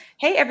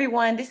Hey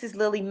everyone, this is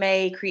Lily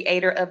May,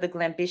 creator of the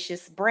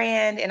Glambitious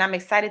brand, and I'm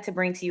excited to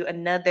bring to you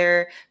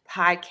another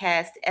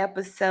podcast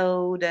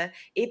episode.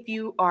 If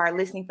you are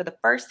listening for the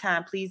first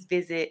time, please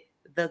visit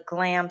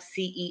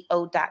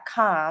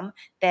theglamceo.com.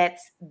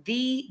 That's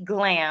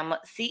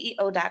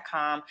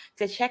theglamceo.com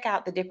to check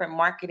out the different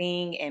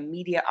marketing and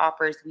media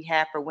offers we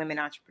have for women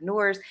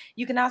entrepreneurs.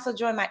 You can also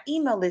join my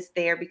email list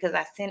there because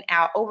I send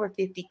out over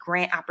 50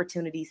 grant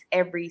opportunities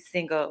every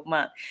single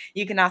month.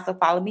 You can also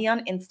follow me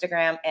on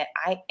Instagram at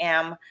I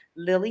am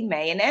Lily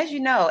May. And as you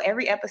know,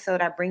 every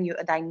episode I bring you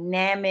a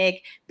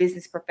dynamic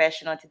business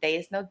professional. Today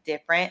is no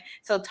different.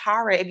 So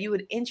Tara, if you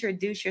would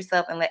introduce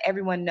yourself and let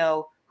everyone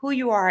know who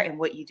you are and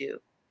what you do.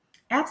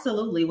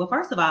 Absolutely. Well,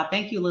 first of all,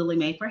 thank you, Lily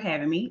Mae, for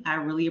having me. I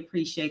really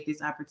appreciate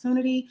this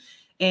opportunity.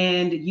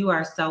 And you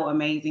are so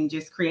amazing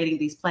just creating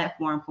these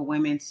platforms for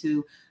women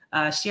to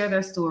share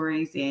their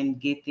stories and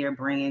get their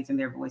brands and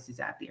their voices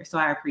out there. So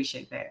I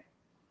appreciate that.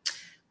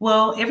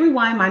 Well,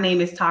 everyone, my name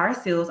is Tara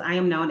Sills. I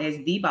am known as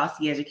the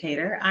Bossy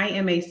Educator. I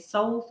am a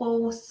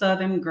soulful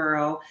Southern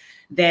girl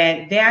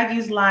that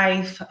values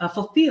life, a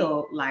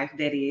fulfilled life,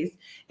 that is,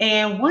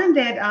 and one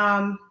that,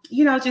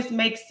 just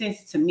makes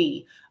sense to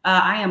me.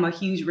 I am a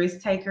huge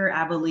risk taker.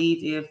 I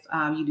believe if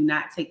you do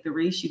not take the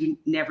risk, you do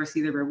never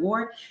see the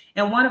reward.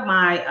 And one of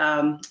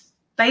my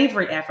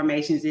favorite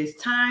affirmations is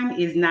time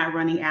is not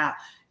running out,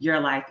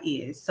 your life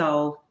is.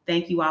 So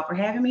thank you all for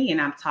having me,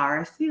 and I'm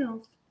Tara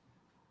Sills.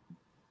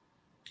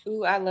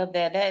 Ooh, I love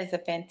that. That is a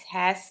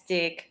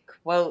fantastic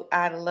quote.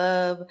 I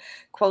love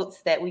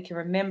quotes that we can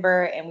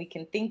remember and we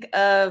can think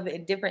of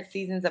in different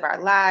seasons of our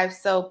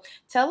lives. So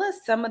tell us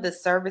some of the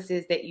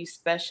services that you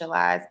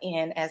specialize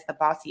in as the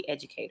Bossy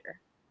Educator.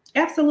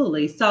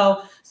 Absolutely.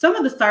 So, some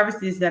of the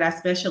services that I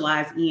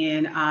specialize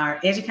in are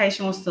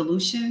educational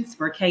solutions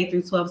for K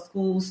through 12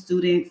 schools,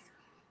 students,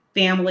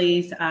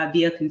 families,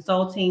 via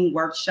consulting,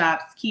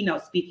 workshops,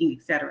 keynote speaking,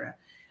 etc.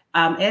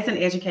 As an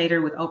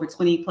educator with over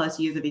 20 plus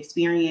years of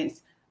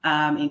experience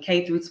in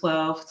K through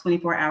 12,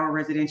 24-hour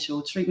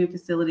residential treatment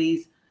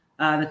facilities,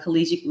 the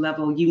collegiate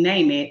level, you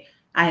name it,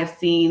 I have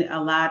seen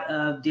a lot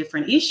of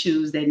different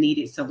issues that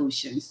needed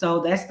solutions. So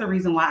that's the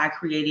reason why I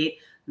created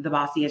the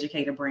Bossy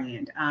Educator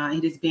brand.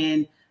 It has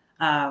been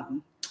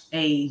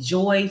a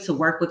joy to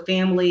work with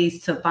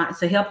families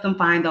to help them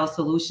find those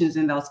solutions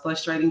in those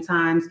frustrating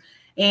times.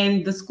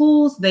 And the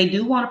schools, they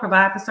do want to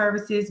provide the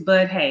services,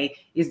 but hey,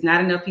 it's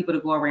not enough people to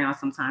go around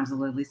sometimes,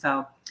 Lily.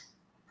 So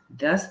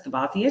that's the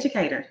Bossy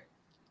Educator.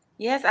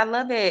 Yes, I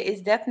love it.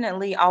 It's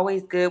definitely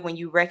always good when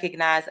you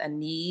recognize a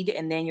need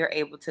and then you're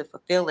able to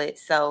fulfill it.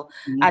 So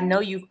I know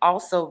you've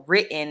also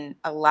written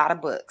a lot of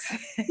books.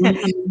 So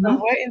Mhm.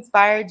 what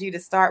inspired you to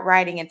start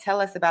writing and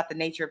tell us about the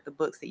nature of the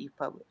books that you've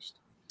published?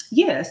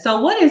 Yeah. So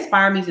what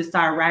inspired me to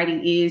start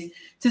writing is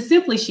to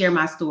simply share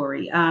my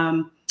story.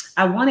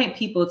 I wanted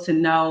people to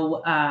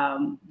know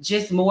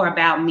just more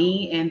about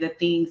me and the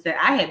things that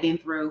I had been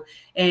through,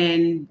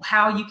 and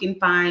how you can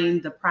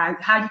find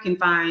how you can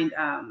find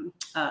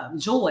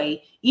joy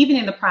even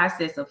in the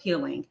process of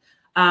healing.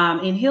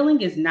 And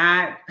healing is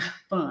not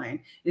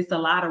fun; it's a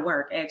lot of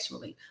work,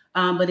 actually.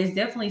 But it's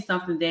definitely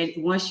something that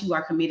once you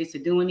are committed to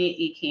doing it,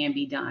 it can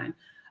be done.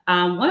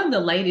 One of the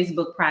latest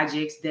book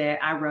projects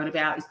that I wrote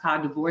about is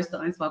called Divorce,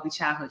 the Unspoken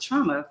Childhood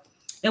Trauma.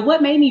 And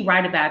what made me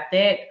write about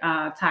that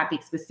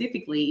topic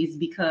specifically is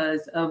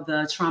because of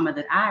the trauma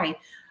that I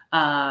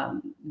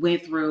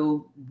went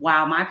through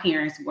while my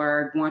parents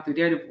were going through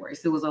their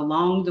divorce. It was a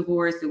long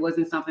divorce. It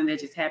wasn't something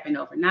that just happened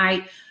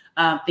overnight.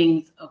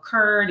 Things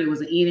occurred. It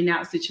was an in and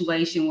out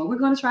situation where we're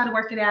going to try to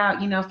work it out,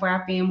 for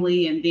our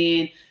family. And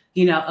then,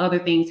 other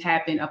things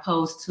happen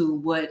opposed to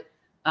what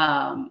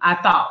I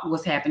thought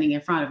was happening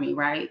in front of me,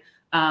 right?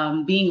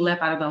 Being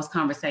left out of those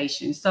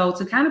conversations. So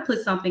to kind of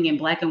put something in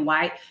black and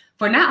white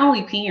for not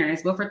only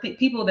parents, but for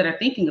people that are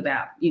thinking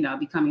about,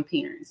 becoming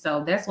parents.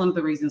 So that's one of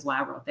the reasons why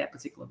I wrote that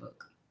particular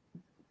book.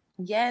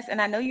 Yes,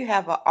 and I know you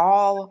have an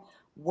all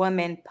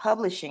woman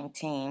publishing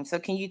team. So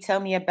can you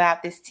tell me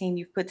about this team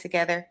you've put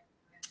together?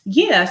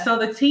 Yeah, so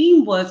the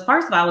team was,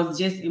 first of all, it was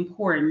just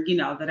important,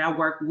 that I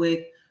work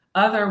with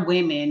other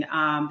women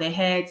that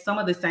had some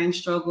of the same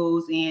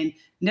struggles and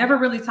never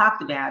really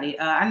talked about it.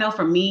 I know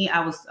for me, I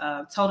was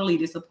totally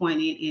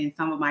disappointed in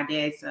some of my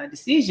dad's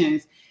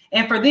decisions.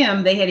 And for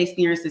them, they had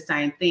experienced the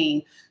same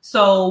thing.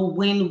 So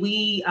when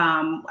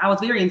I was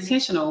very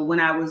intentional when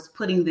I was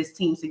putting this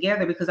team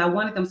together because I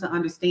wanted them to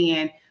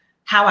understand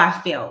how I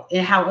felt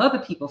and how other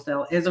people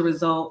felt as a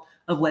result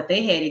of what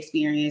they had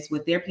experienced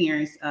with their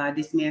parents'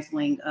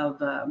 dismantling of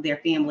their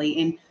family,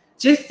 and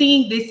just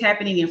seeing this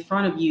happening in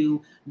front of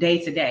you day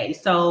to day.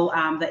 So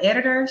the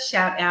editor,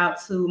 shout out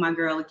to my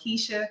girl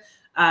Akeisha.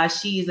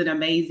 She is an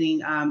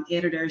amazing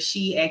editor.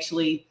 She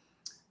actually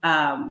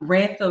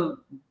read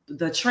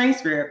the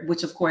transcript,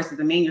 which of course is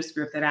the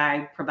manuscript that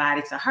I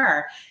provided to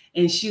her,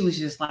 and she was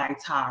just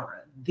like,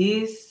 Tara,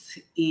 this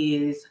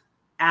is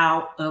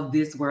out of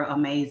this world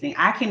amazing.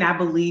 I cannot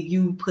believe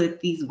you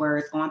put these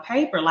words on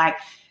paper. Like,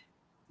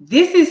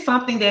 this is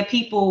something that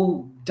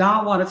people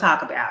don't want to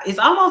talk about. It's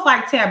almost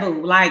like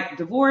taboo, like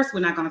divorce. We're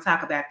not going to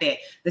talk about that.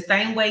 The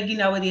same way,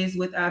 it is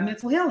with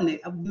mental health,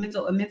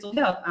 mental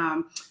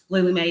health.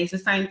 Lily Mae, it's the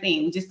same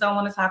thing. We just don't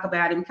want to talk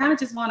about it. We kind of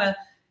just want to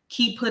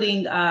keep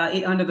putting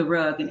it under the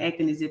rug and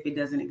acting as if it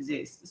doesn't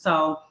exist.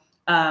 So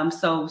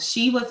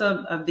she was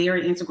a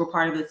very integral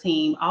part of the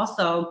team.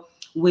 Also,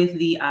 with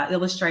the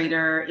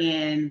illustrator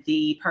and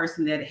the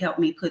person that helped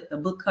me put the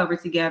book cover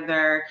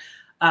together,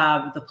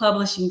 the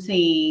publishing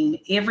team,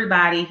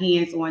 everybody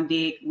hands on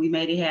deck. We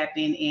made it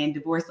happen. And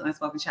Divorce to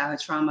Unspoken Childhood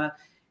Trauma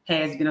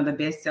has been on the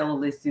bestseller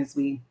list since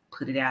we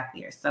put it out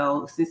there.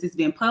 So since it's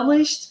been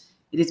published,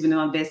 it has been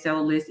on the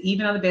bestseller list,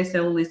 even on the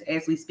bestseller list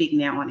as we speak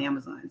now on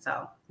Amazon.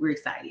 So we're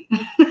excited.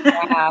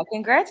 Wow,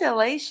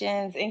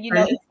 congratulations. And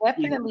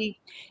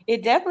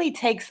it definitely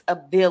takes a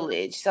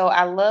village. So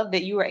I love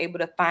that you were able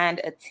to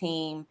find a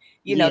team,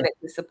 that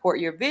can support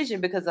your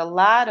vision, because a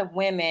lot of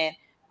women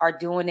are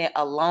doing it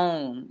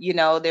alone.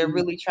 They're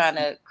really trying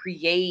to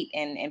create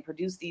and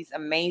produce these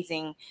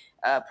amazing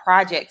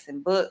projects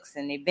and books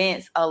and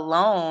events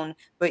alone,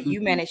 but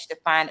you managed to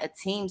find a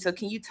team. So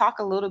can you talk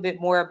a little bit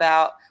more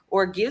about,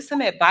 or give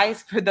some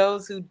advice for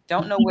those who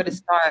don't know where to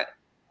start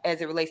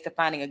as it relates to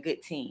finding a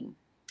good team?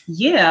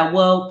 Yeah,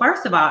 well,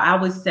 first of all, I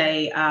would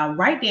say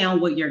write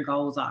down what your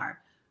goals are.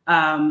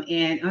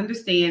 And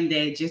understand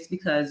that just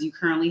because you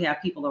currently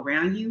have people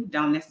around you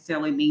don't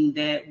necessarily mean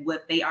that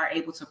what they are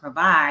able to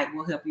provide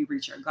will help you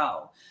reach your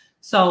goal.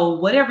 So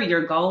whatever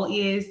your goal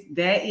is,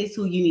 that is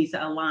who you need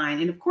to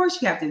align. And of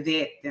course, you have to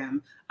vet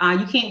them.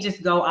 You can't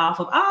just go off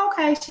of, oh,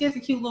 okay, she has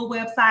a cute little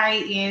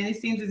website and it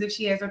seems as if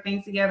she has her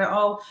things together.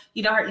 Oh,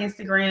 her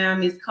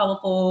Instagram is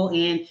colorful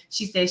and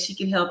she says she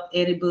can help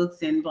edit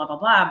books and blah, blah,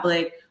 blah.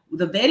 But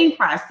the vetting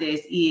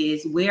process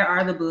is, where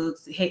are the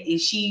books?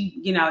 Is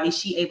she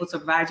able to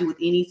provide you with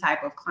any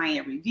type of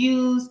client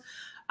reviews?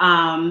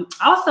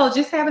 Also,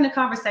 just having a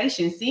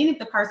conversation, seeing if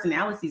the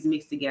personalities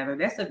mix together.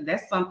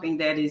 That's something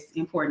that is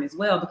important as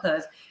well,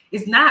 because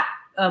it's not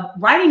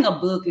writing a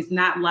book is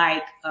not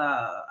like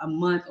a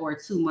month or a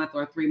 2 month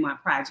or a 3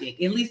 month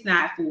project, at least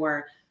not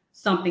for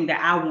something that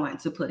I want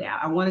to put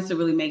out. I wanted to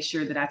really make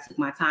sure that I took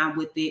my time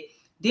with it.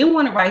 Didn't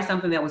want to write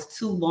something that was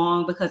too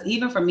long, because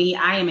even for me,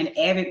 I am an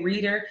avid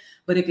reader,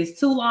 but if it's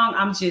too long,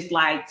 I'm just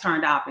like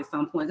turned off at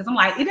some point, because I'm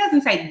like, it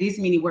doesn't take this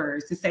many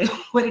words to say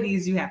what it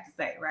is you have to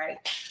say, right?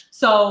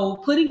 So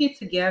putting it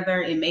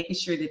together and making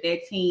sure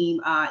that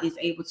team is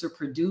able to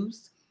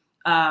produce,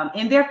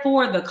 and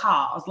therefore the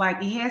cause,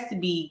 like, it has to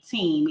be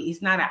team.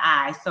 It's not an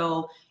I.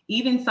 So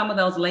even some of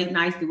those late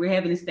nights that we're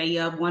having to stay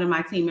up, one of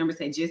my team members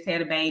had just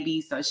had a baby.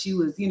 So she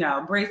was,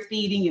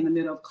 breastfeeding in the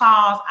middle of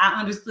calls. I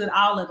understood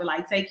all of it.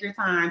 Like, take your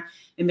time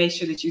and make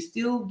sure that you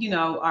still,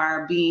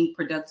 are being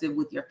productive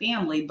with your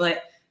family,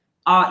 but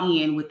all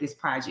in with this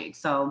project.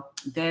 So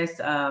that's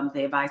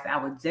the advice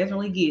I would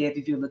definitely give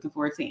if you're looking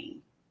for a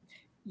team.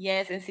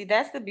 Yes. And see,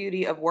 that's the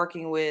beauty of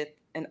working with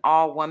an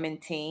all-woman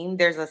team.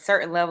 There's a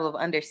certain level of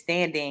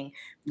understanding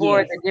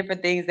for the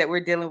different things that we're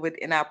dealing with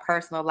in our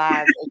personal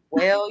lives as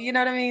well. You know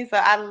what I mean? So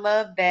I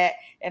love that.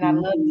 And I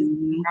love to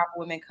see how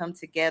women come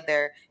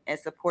together and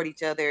support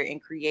each other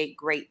and create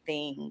great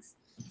things.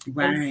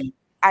 Right. And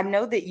I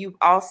know that you've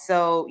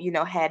also,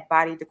 had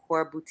Body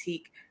Decor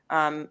Boutique,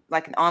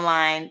 like an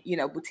online,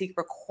 boutique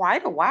for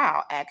quite a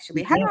while,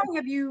 actually. How long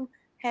have you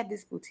had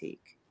this boutique?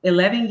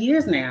 11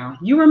 years now.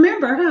 You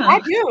remember, huh? I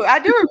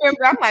do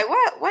remember. I'm like,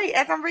 what? Wait,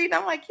 as I'm reading,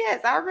 I'm like,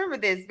 yes, I remember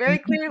this very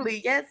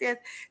clearly. Yes.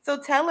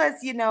 So tell us,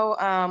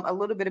 a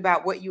little bit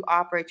about what you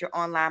offer at your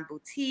online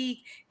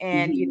boutique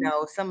and,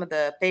 some of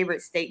the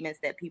favorite statements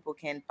that people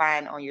can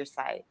find on your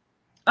site.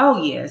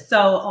 Oh, yeah.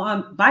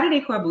 So Body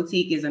Decor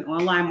Boutique is an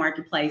online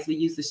marketplace. We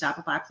use the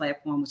Shopify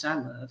platform, which I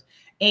love.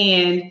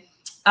 And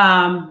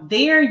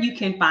there you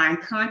can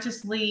find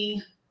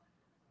consciously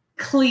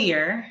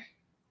clear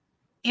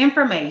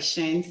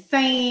information,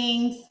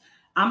 sayings,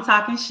 I'm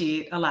talking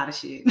shit, a lot of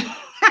shit,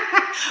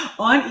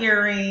 on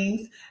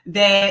earrings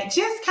that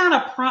just kind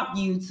of prompt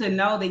you to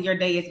know that your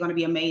day is going to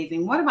be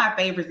amazing. One of my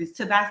favorites is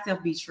to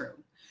thyself be true.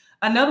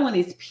 Another one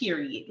is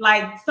period.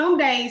 Like, some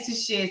days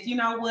it's just, you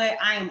know what,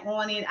 I am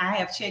on it. I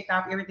have checked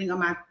off everything on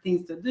my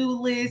things to do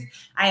list.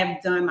 I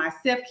have done my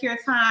self-care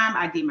time.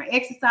 I did my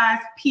exercise,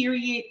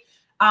 period.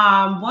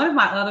 One of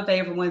my other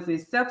favorite ones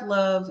is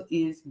self-love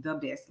is the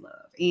best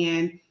love.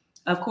 And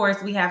of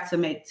course, we have to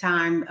make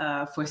time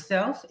for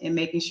self and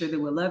making sure that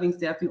we're loving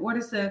self in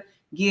order to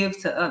give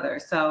to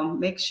others. So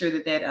make sure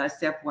that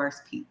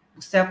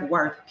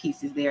self-worth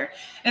piece is there.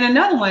 And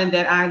another one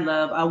that I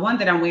love, one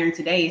that I'm wearing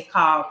today, is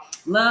called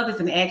Love is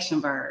an Action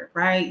Verb,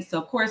 right? So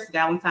of course,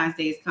 Valentine's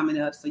Day is coming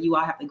up. So you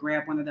all have to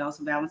grab one of those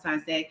for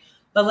Valentine's Day.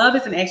 But Love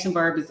is an Action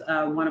Verb is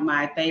one of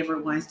my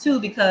favorite ones too,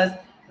 because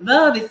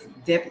love is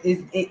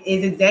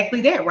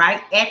exactly that,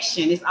 right?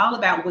 Action. It's all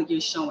about what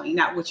you're showing,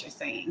 not what you're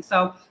saying.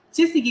 So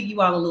just to give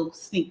you all a little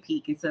sneak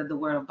peek into the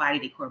world of Body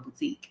Decor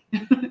Boutique.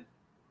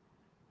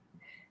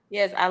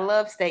 Yes, I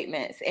love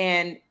statements.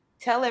 And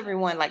tell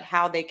everyone like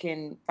how they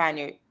can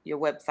find your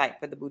website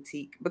for the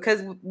boutique,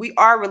 because we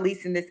are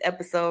releasing this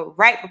episode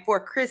right before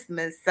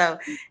Christmas. So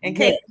in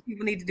case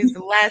people need to do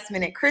some last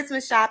minute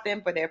Christmas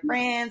shopping for their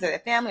friends or their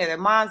family or their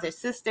moms, their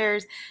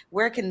sisters,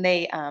 where can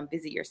they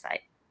visit your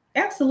site?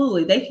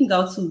 Absolutely. They can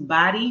go to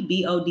Body,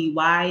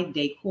 BODY,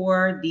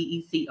 Decor,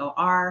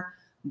 DECOR,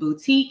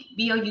 Boutique,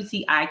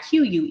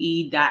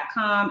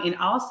 BOUTIQUE.com. And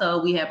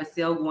also we have a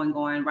sale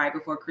going right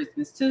before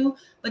Christmas too.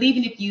 But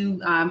even if you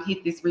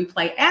hit this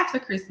replay after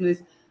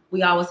Christmas,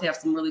 we always have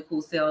some really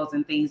cool sales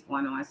and things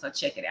going on. So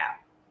check it out.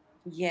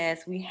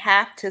 Yes, we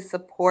have to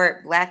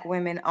support Black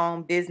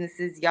women-owned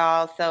businesses,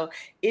 y'all. So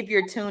if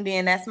you're tuned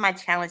in, that's my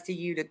challenge to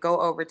you, to go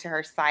over to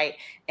her site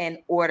and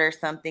order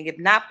something. If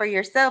not for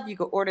yourself, you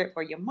can order it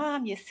for your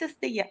mom, your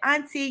sister, your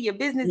auntie, your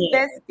business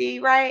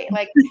bestie, right?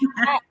 Like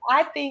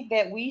I think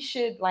that we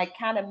should like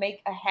kind of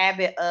make a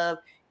habit of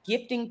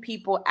gifting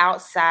people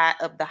outside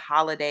of the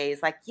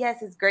holidays. Like, yes,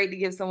 it's great to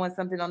give someone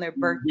something on their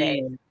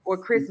birthday or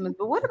Christmas,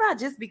 but what about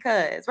just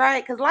because,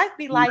 right? Because life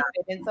be life.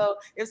 And so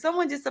if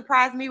someone just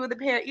surprised me with a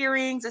pair of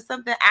earrings or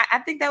something, I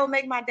think that would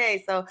make my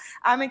day. So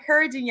I'm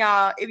encouraging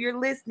y'all, if you're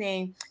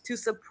listening, to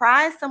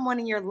surprise someone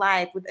in your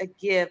life with a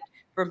gift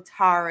from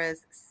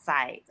Tara's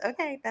site.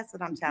 Okay, that's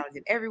what I'm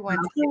challenging everyone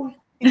to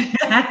do.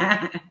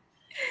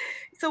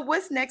 So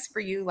what's next for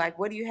you? Like,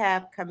 what do you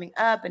have coming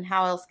up, and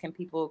how else can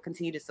people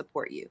continue to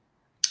support you?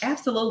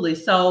 Absolutely.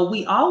 So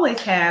we always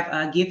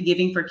have gift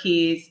giving for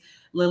kids,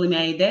 Lily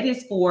Mae. That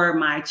is for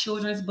my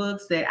children's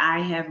books that I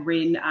have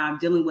written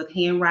dealing with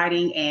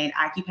handwriting and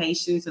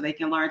occupations, so they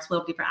can learn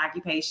 12 different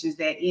occupations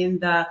that in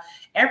the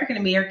African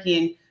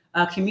American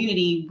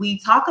community we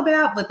talk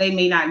about, but they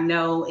may not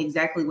know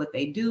exactly what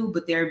they do,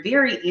 but they're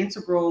very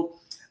integral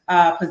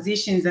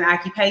positions and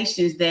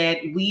occupations that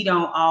we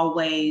don't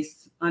always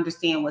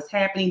understand what's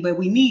happening, but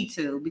we need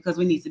to, because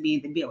we need to be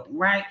in the building,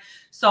 right?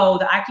 So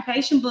the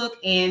occupation book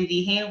and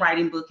the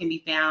handwriting book can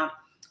be found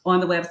on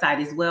the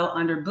website as well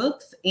under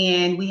books.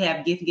 And we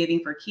have gift giving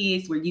for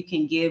kids, where you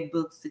can give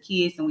books to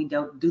kids and we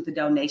don't do the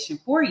donation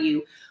for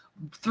you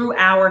through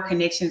our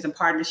connections and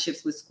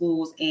partnerships with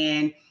schools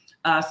and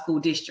school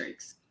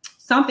districts.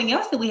 Something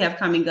else that we have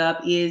coming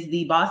up is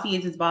the Bossy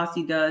Is as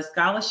Bossy Does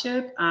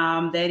scholarship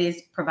that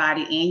is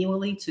provided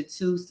annually to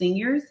 2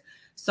 seniors.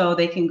 So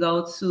they can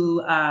go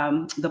to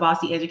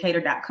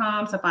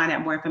thebossyeducator.com to find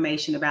out more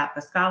information about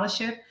the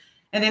scholarship.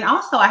 And then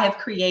also I have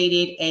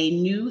created a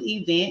new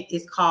event.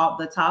 It's called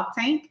the Talk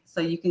Tank.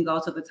 So you can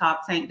go to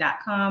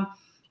thetalktank.com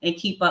and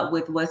keep up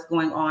with what's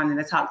going on in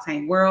the Talk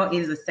Tank world.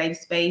 It is a safe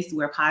space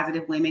where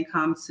positive women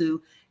come to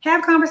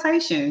have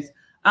conversations.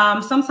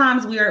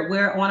 Sometimes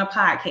we're on a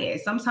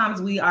podcast.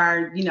 Sometimes we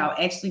are,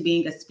 actually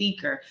being a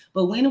speaker.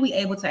 But when are we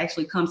able to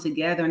actually come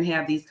together and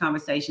have these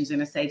conversations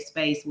in a safe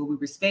space where we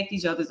respect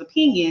each other's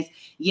opinions,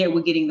 yet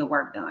we're getting the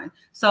work done?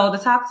 So the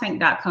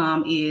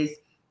talktank.com is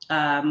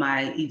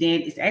my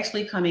event. Is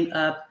actually coming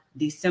up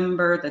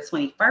December the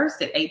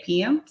 21st at 8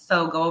 p.m.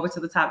 So go over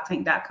to the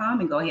talktank.com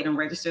and go ahead and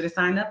register to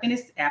sign up, and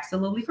it's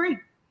absolutely free.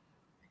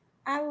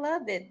 I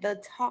love it. The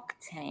Talk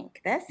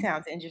Tank. That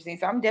sounds interesting.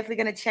 So I'm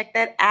definitely going to check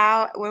that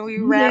out when we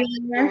wrap.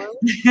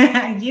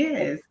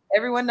 Yes.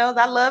 Everyone knows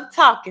I love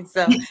talking.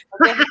 So I'm definitely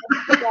going to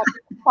check out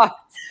the Talk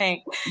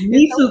Tank.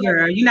 Me too,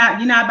 girl. You're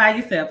not by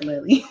yourself,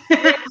 Lily.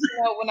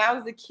 When I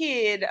was a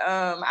kid,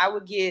 I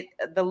would get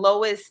the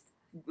lowest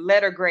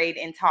letter grade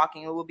in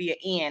talking. It would be an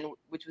N,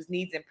 which was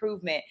needs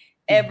improvement.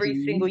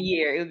 Every single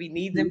year, it would be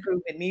needs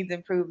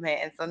improvement.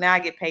 And so now I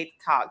get paid to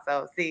talk.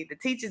 So see, the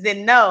teachers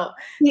didn't know.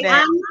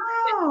 I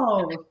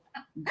know.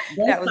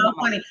 That's so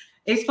funny.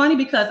 It's funny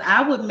because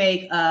I would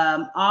make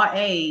all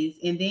A's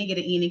and then get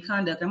an N in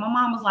conduct. And my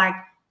mom was like,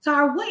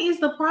 Tara, what is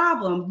the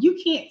problem?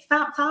 You can't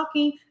stop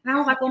talking. And I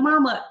was like, well,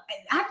 Mama,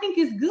 I think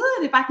it's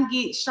good if I can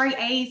get straight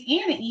A's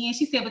and an N.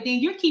 She said, but then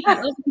you're keeping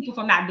other people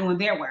from not doing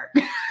their work.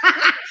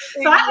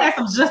 So I had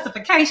some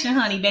justification,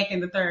 honey, back in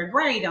the 3rd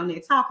grade on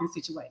that talking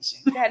situation.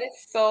 That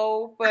is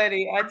so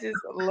funny. I just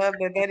love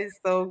that. That is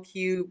so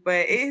cute.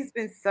 But it has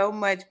been so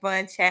much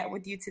fun chatting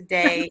with you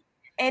today.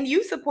 And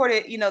you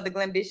supported, the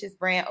Glambitious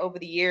brand over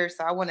the years.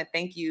 So I want to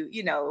thank you,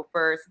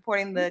 for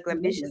supporting the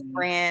Glambitious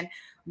brand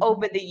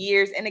over the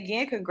years. And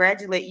again,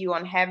 congratulate you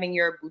on having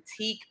your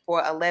boutique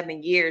for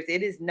 11 years.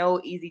 It is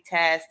no easy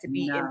task to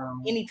be in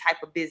any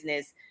type of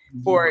business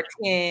for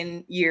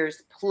 10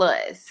 years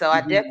plus. So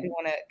I definitely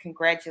want to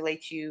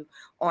congratulate you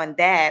on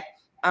that.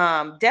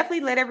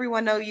 Definitely let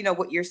everyone know,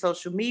 what your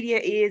social media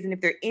is, and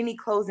if there are any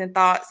closing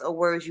thoughts or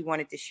words you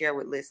wanted to share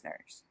with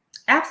listeners.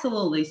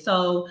 Absolutely.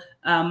 So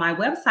my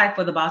website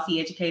for The Bossy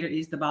Educator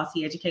is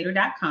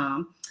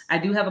thebossyeducator.com. I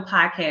do have a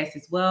podcast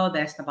as well.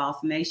 That's the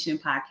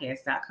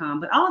bossnationpodcast.com.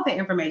 But all of that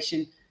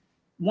information,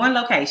 one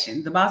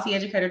location,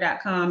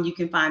 thebossyeducator.com. You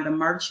can find the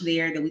merch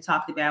there that we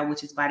talked about,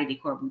 which is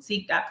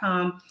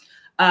bodydecorboutique.com.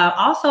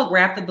 Also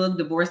grab the book,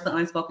 Divorce the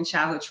Unspoken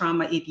Childhood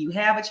Trauma. If you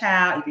have a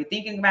child, if you're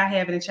thinking about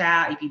having a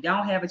child, if you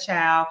don't have a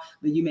child,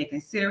 but you may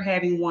consider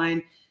having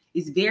one,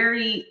 it's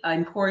very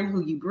important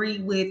who you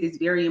breed with. It's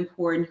very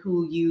important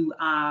who you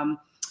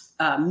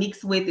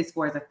mix with as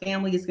far as a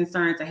family is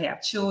concerned, to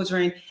have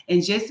children,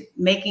 and just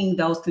making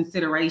those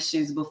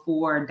considerations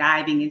before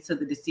diving into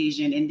the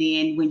decision. And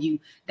then when you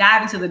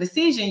dive into the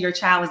decision, your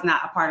child is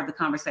not a part of the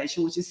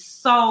conversation, which is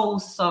so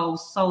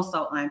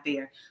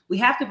unfair. We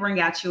have to bring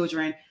our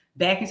children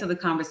back into the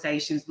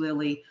conversations,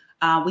 Lily.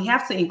 We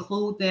have to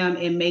include them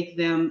and make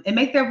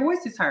their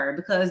voices heard,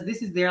 because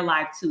this is their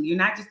life too. You're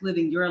not just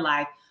living your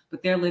life,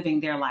 but they're living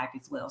their life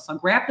as well. So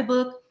grab the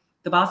book,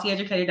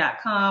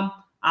 thebossyeducator.com.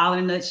 All in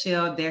a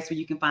nutshell, that's where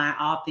you can find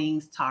all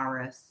things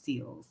Tara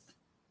Seals.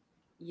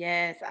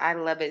 Yes, I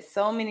love it.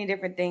 So many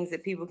different things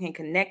that people can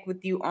connect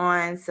with you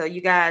on. So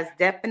you guys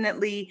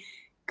definitely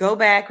go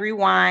back,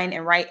 rewind,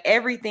 and write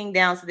everything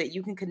down so that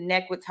you can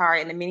connect with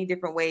Tara in the many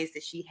different ways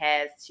that she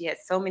has. She has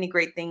so many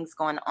great things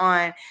going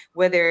on,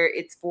 whether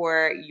it's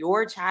for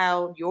your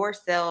child,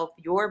 yourself,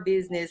 your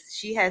business.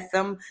 She has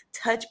some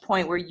touch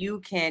point where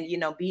you can,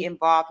 be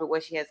involved with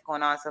what she has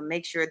going on. So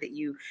make sure that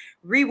you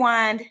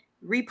rewind,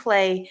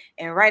 replay,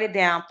 and write it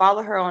down.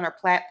 Follow her on her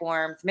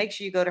platforms. Make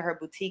sure you go to her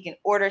boutique and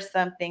order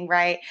something,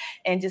 right?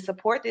 And just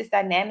support this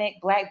dynamic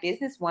Black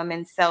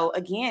businesswoman. So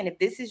again, if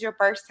this is your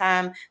first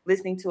time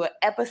listening to an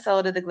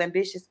episode of the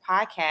Glambitious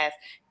podcast,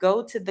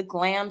 go to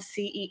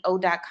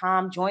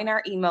theglamceo.com, join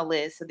our email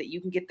list so that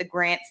you can get the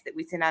grants that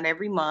we send out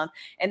every month.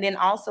 And then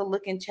also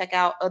look and check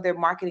out other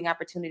marketing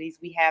opportunities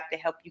we have to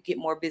help you get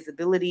more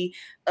visibility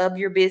of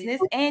your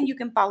business. And you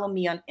can follow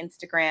me on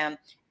Instagram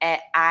at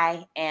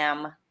I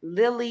am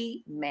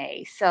Lily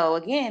May. So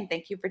again,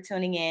 thank you for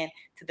tuning in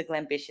to the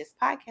Glambitious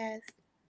podcast.